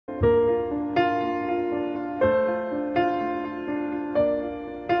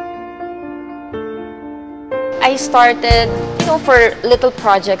I started, for little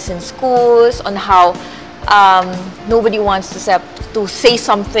projects in schools on how nobody wants to say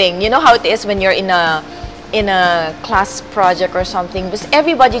something. You know how it is when you're in a class project or something, because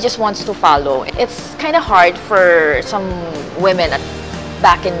everybody just wants to follow. It's kind of hard for some women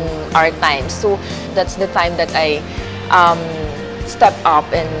back in our times. So that's the time that I stepped up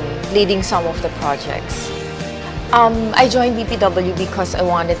and leading some of the projects. I joined BPW because I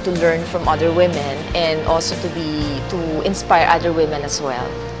wanted to learn from other women and also to inspire other women as well.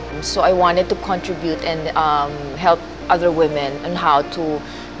 So I wanted to contribute and help other women on how to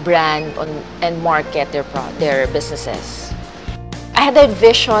brand and market their businesses. I had a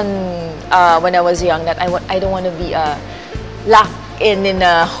vision when I was young that I don't want to be locked in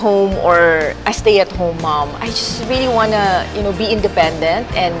a home or a stay-at-home mom. I just really want to be independent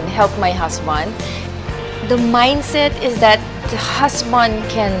and help my husband. The mindset is that the husband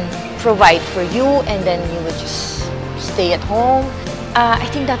can provide for you and then you would just stay at home. I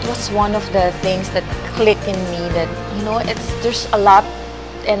think that was one of the things that clicked in me, that there's a lot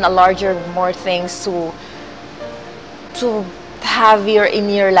and more things to have in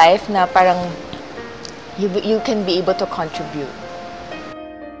your life na parang you can be able to contribute.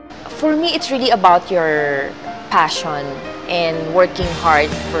 For me, it's really about your passion and working hard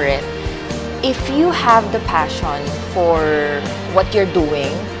for it. If you have the passion for what you're doing,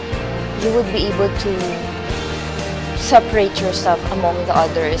 you would be able to separate yourself among the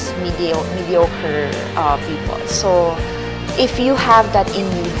others, mediocre people. So if you have that in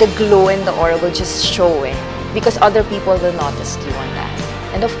you, the glow and the aura will just show it, because other people will notice you on that.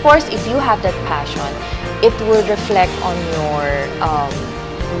 And of course, if you have that passion, it will reflect on your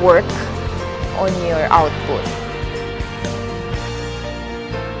work, on your output.